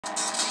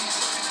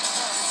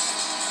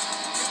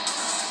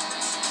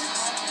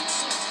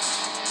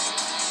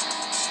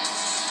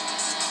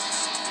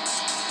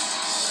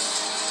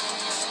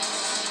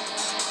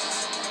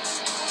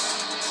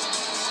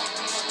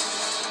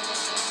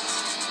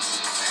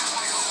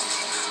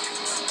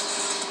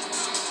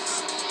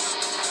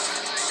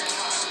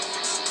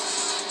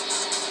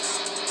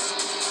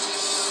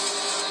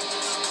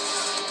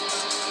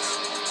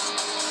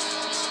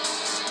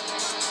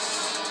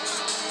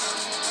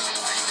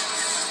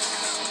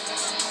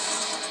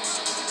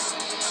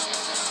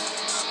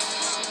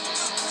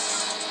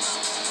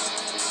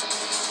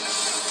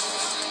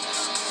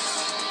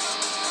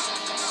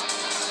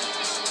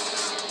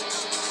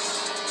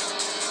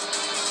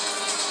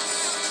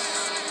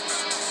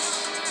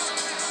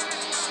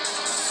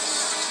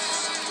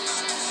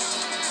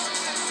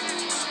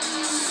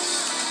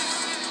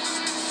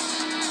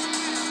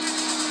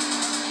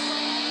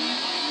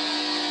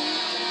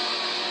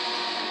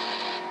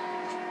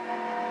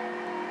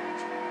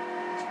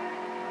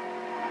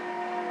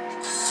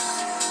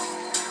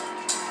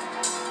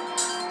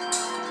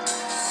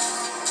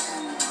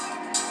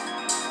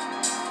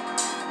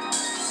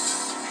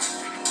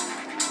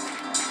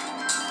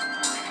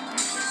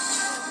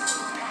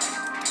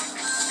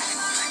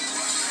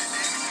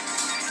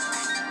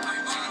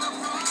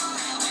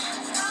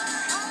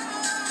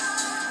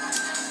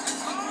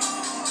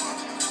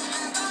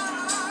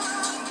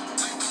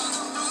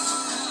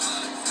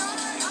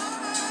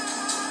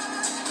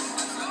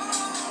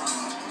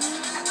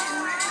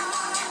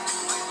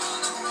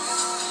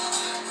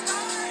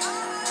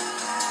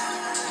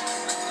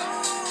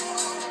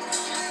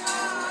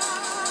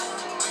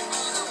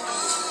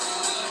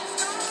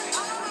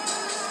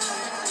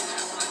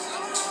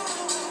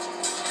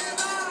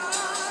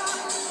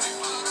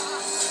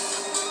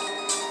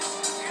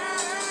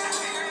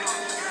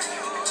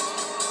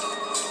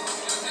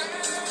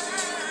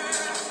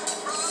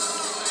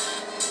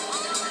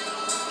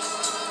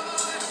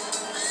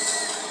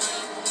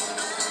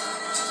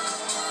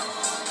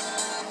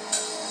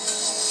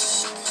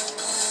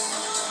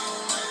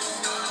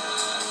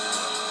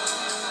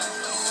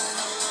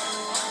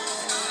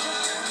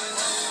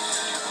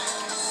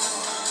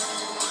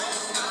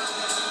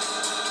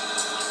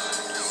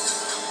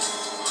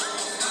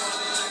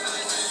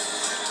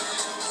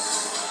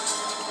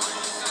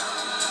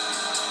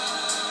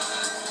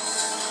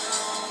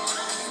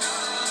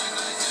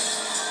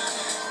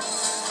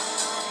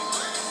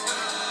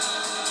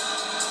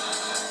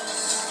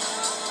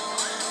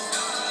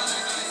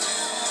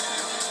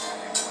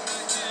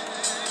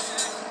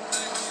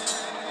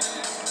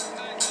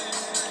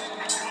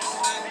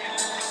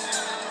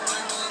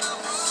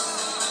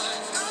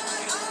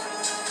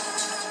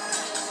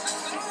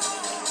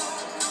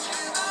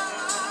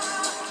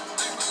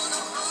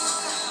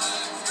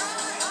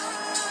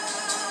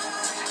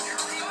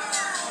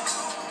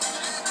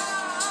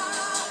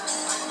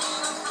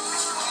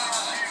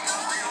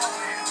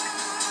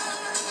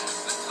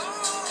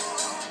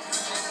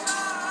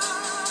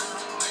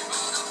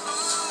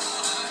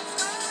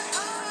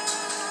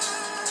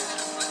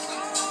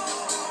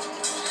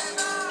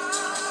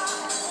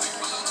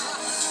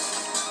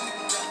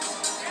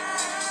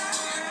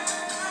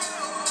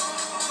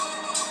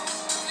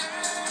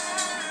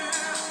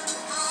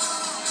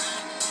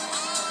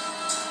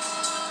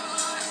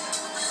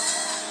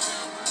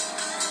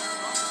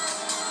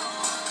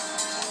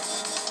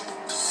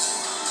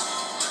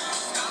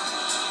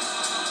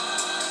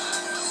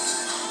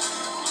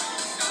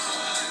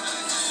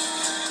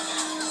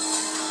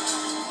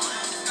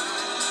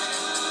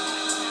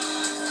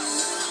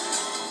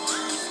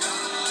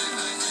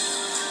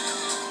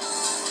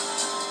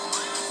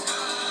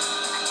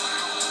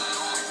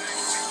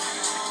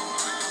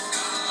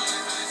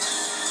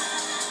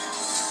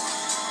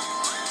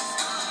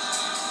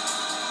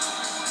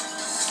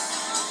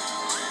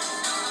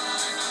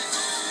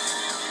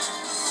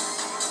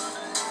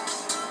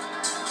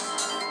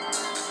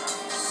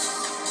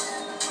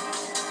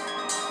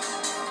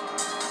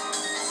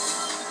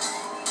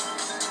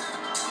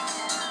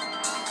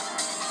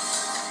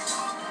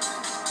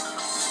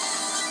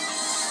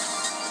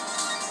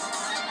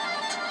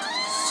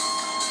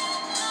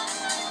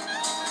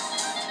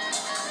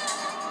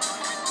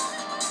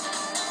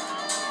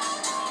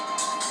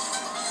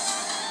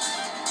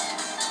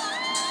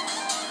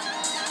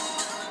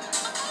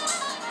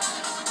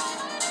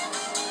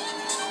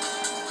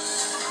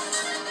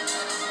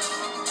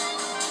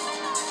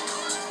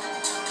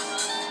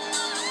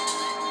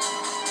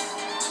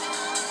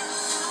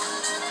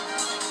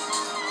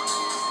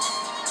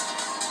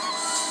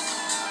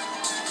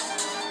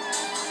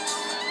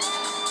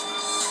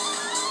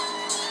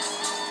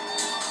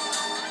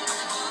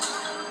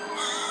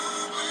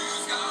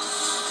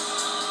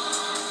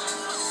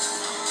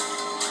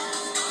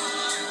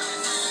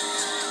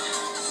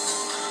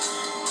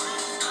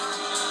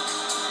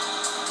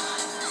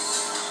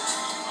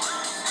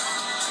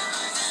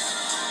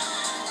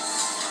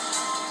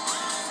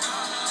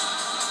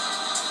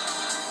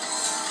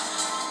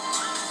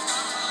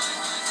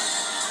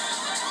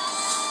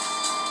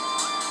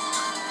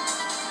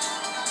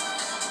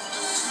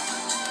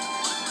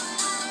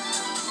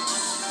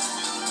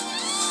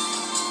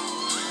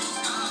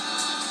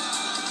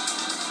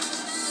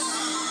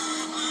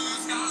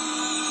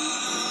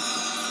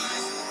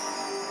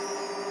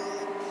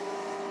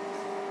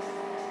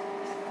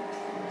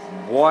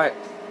What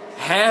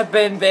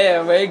happened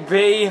there,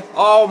 Rigby?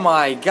 Oh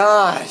my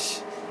gosh.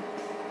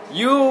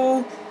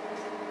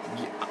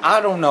 I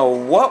don't know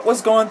what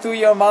was going through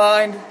your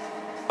mind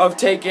of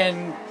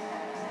taking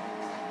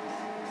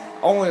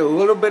only a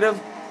little bit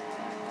of,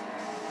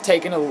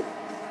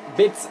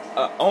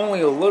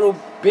 only a little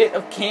bit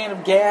of can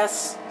of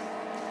gas.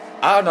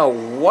 I don't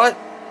know what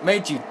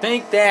made you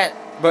think that,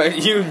 but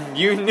you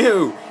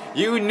knew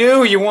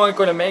you weren't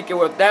going to make it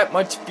with that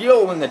much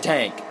fuel in the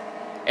tank.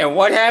 And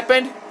what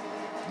happened?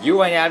 You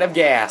went out of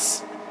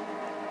gas.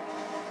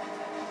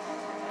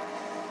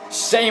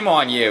 Shame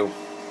on you.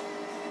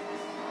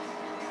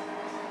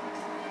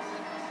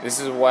 This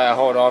is why I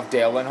hold off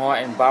Dale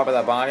Earnhardt and Bobby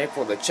Labonte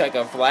for the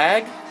checker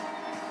flag.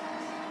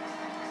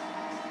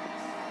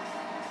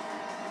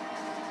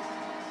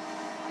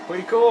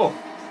 Pretty cool.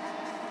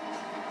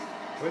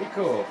 Pretty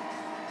cool.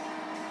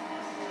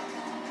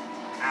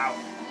 Ow.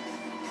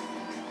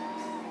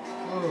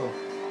 Ooh.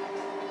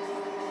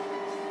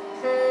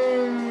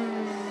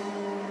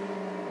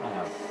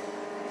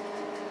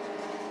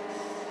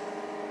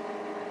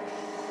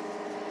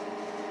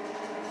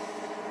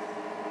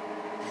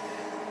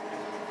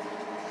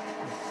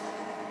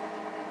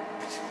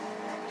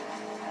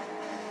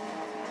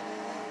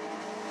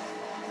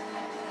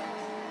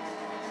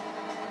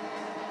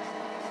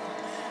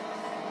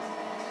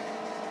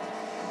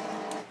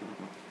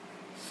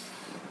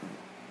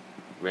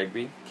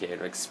 Rigby, care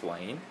to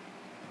explain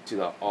to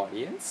the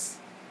audience?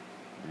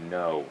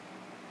 No.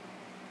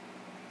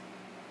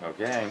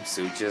 Okay,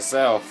 suit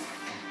yourself.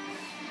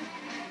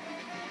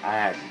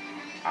 I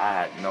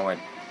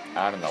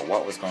don't know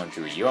what was going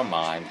through your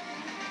mind.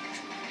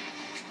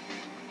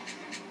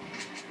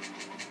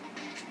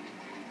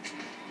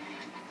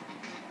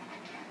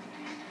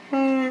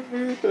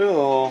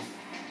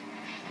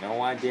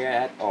 No idea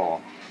at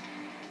all.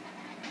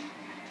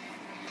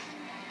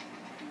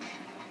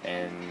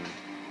 And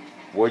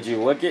would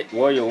you look at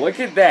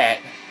that?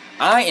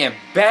 I am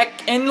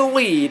back in the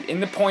lead in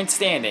the point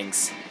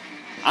standings.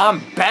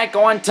 I'm back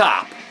on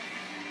top.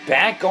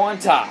 Back on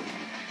top.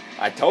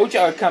 I told you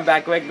I would come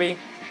back, Rigby.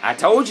 I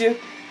told you.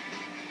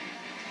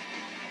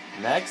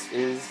 Next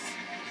is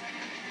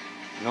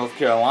North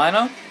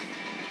Carolina.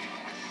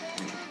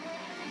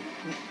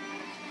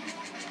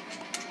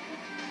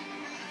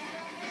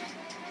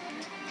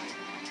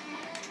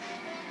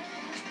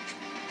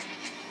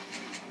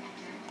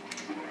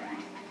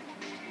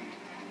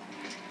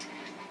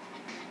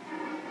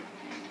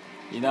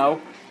 You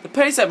know, the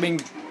Petties have been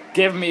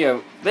giving me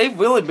they've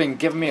really been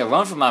giving me a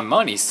run for my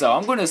money, so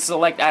I'm going to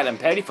select Adam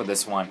Petty for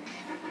this one.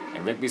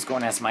 And Rigby's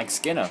going to ask Mike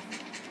Skinner.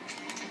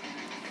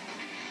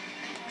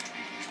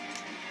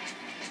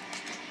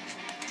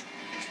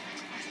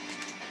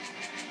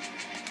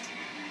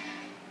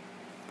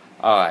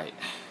 Alright.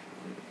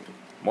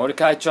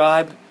 Mordecai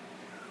Tribe,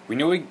 we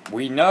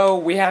know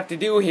we have to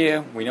do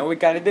here. We know what we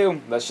got to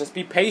do. Let's just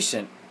be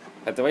patient.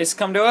 Let the race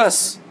come to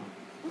us.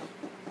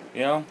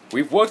 You know,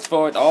 we've worked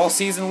for it all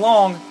season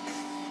long.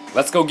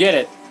 Let's go get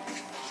it.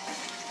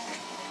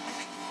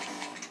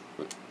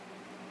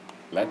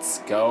 Let's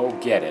go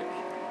get it. 3, 2,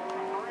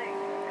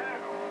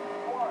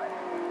 1,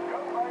 go,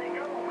 buddy,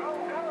 go, go,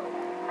 go.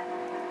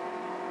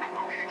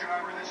 Okay,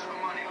 driver, this is the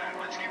money lap.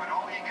 Let's give it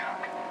all you got.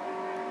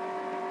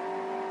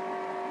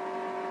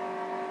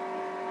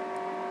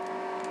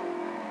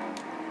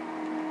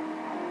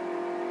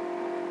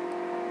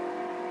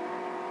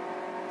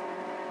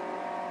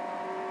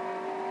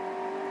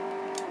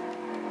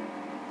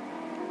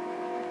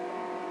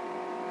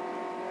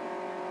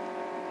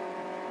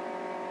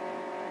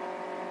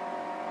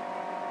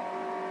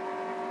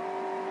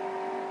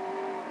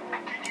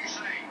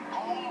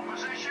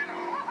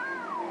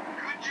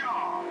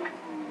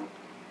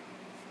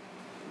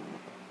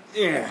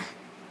 Yeah.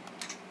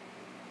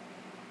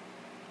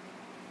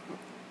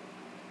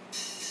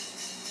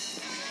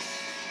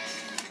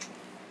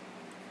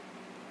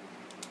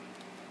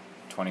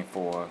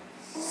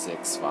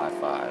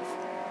 $24,655.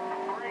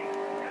 3, 2,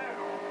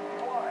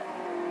 1,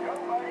 go,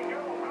 buddy,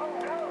 go, go,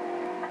 go.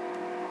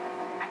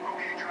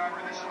 Okay,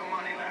 driver, this is the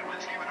money lap.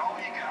 Let's give it all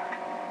you got.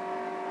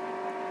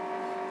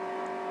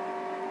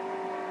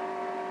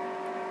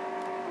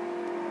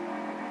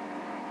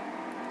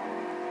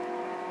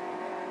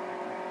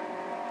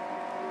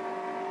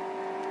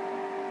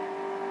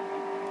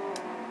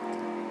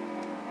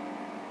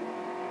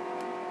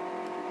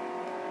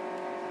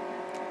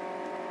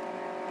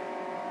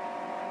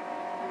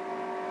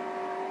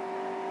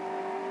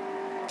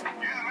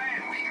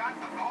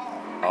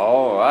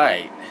 All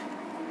right.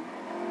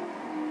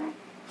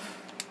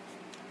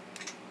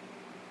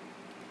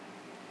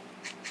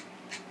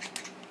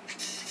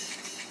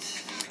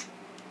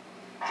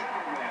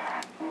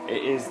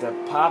 It is the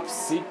Pop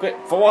Secret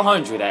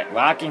 400 at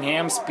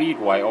Rockingham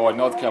Speedway, or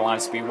North Carolina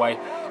Speedway,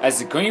 as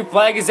the green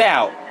flag is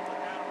out.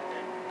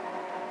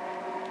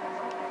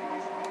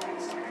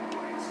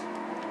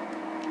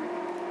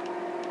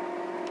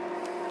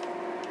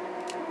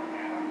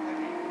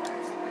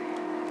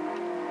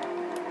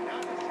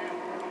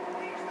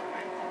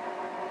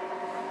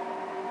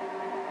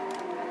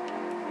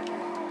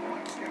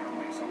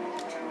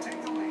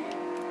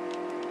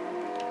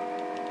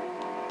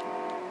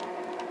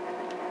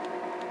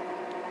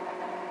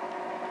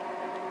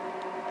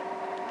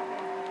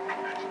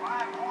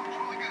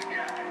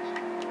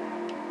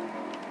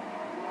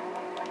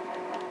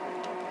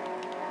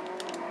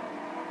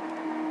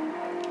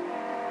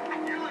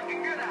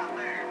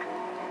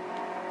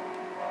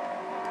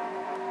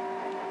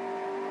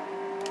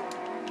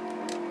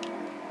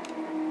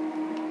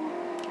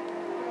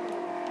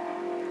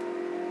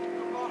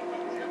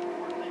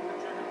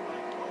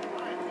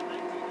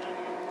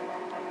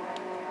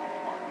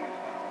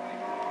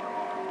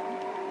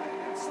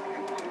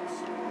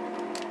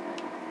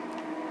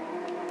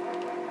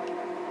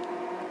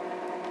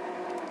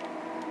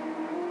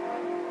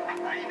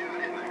 you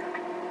doing in there?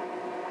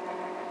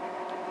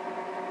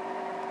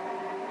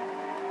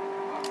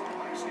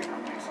 Mike Skinner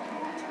makes a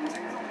move to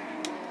take the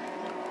lead.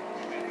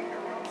 And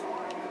here comes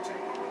Mordo to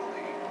take over the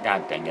lead.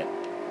 God dang it. The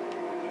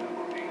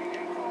number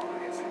 88 car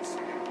is in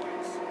second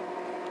place.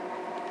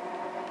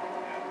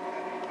 And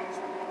Petty is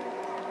in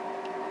third.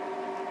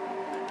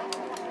 A couple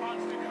more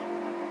spots to go.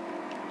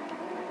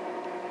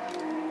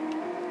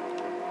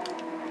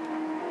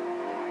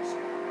 Mike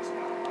Skinner is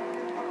now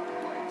in third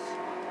place.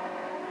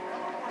 A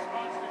couple more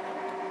spots to go.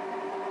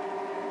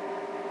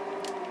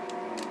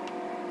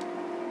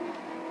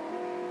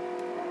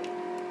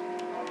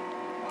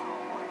 Wow,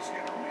 Mike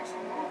Skinner makes a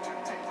move to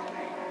take the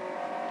lead.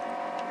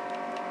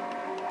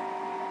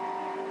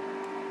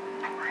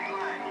 Green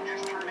line, you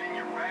just turned in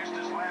your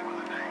fastest lap of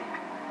the day.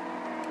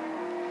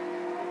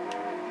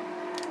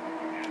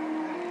 And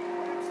Petty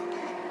grabs the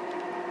lead.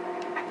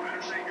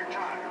 Better save your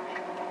tires.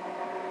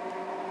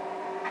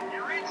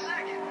 You're in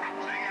second.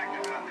 Stay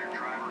active out there,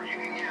 driver. You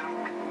can get them.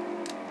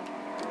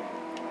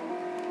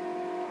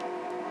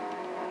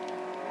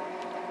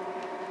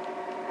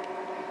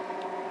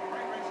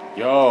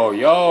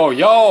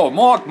 Yo,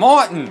 Mark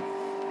Martin!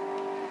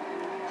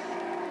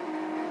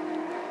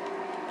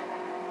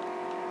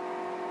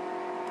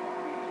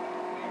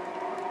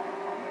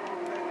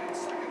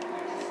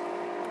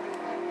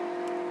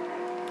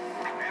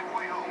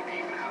 Halfway home,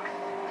 even up.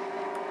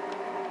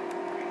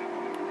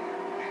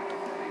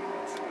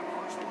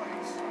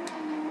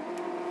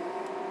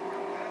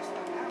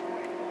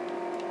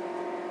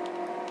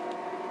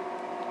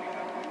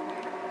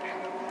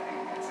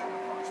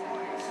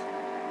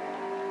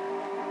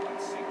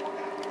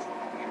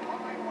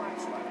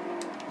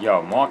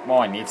 Yo, Mark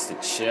Martin needs to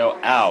chill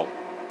out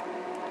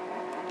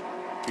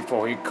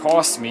before he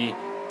costs me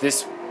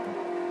this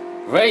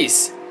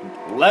race,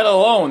 let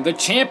alone the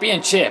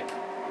championship.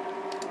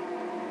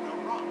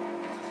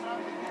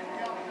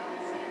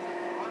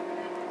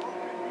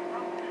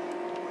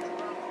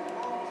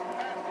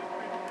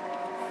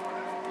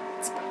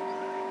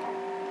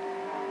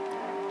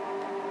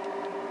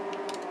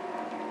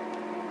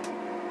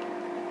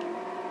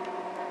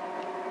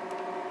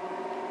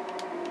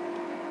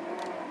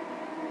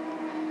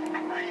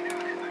 How you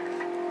doing in there?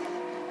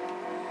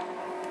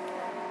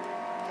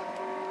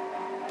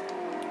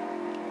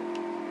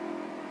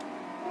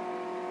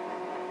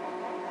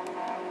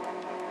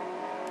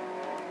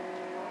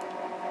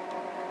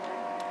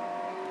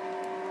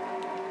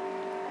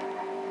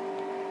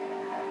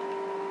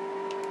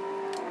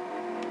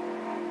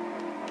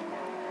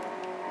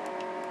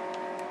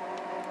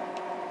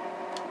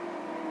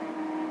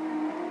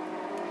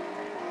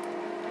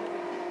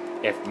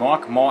 If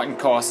Mark Martin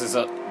costs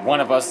one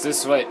of us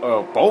this race,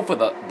 or both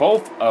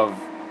of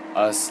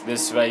us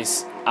this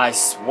race, I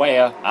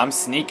swear I'm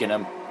sneaking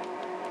him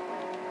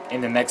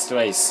in the next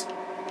race,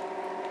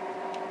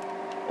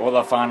 or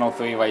the final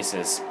 3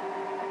 races.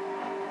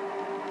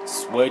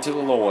 Swear to the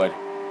Lord.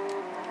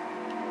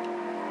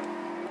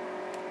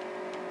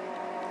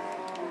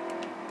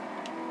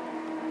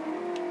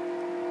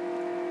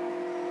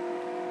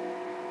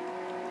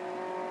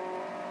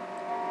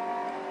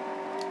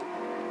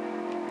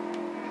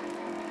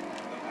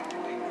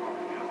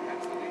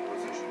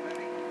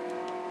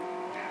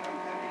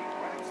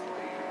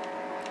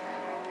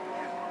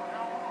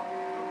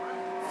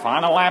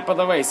 Final lap of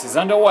the race is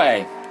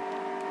underway.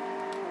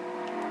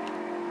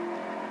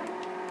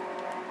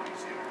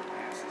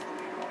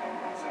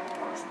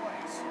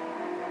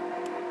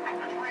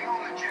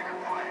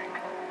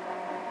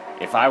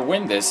 If I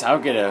win this, I'll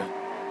get an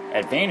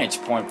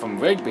advantage point from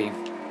Rigby.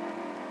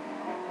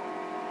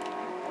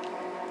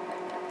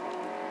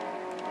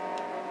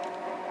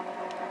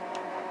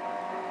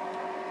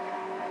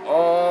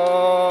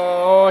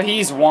 Oh,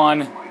 he's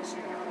won.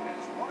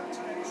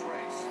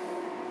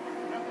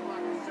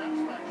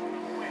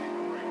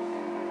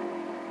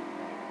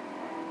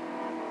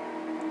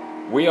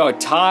 We are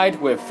tied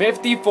with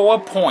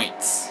 54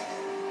 points.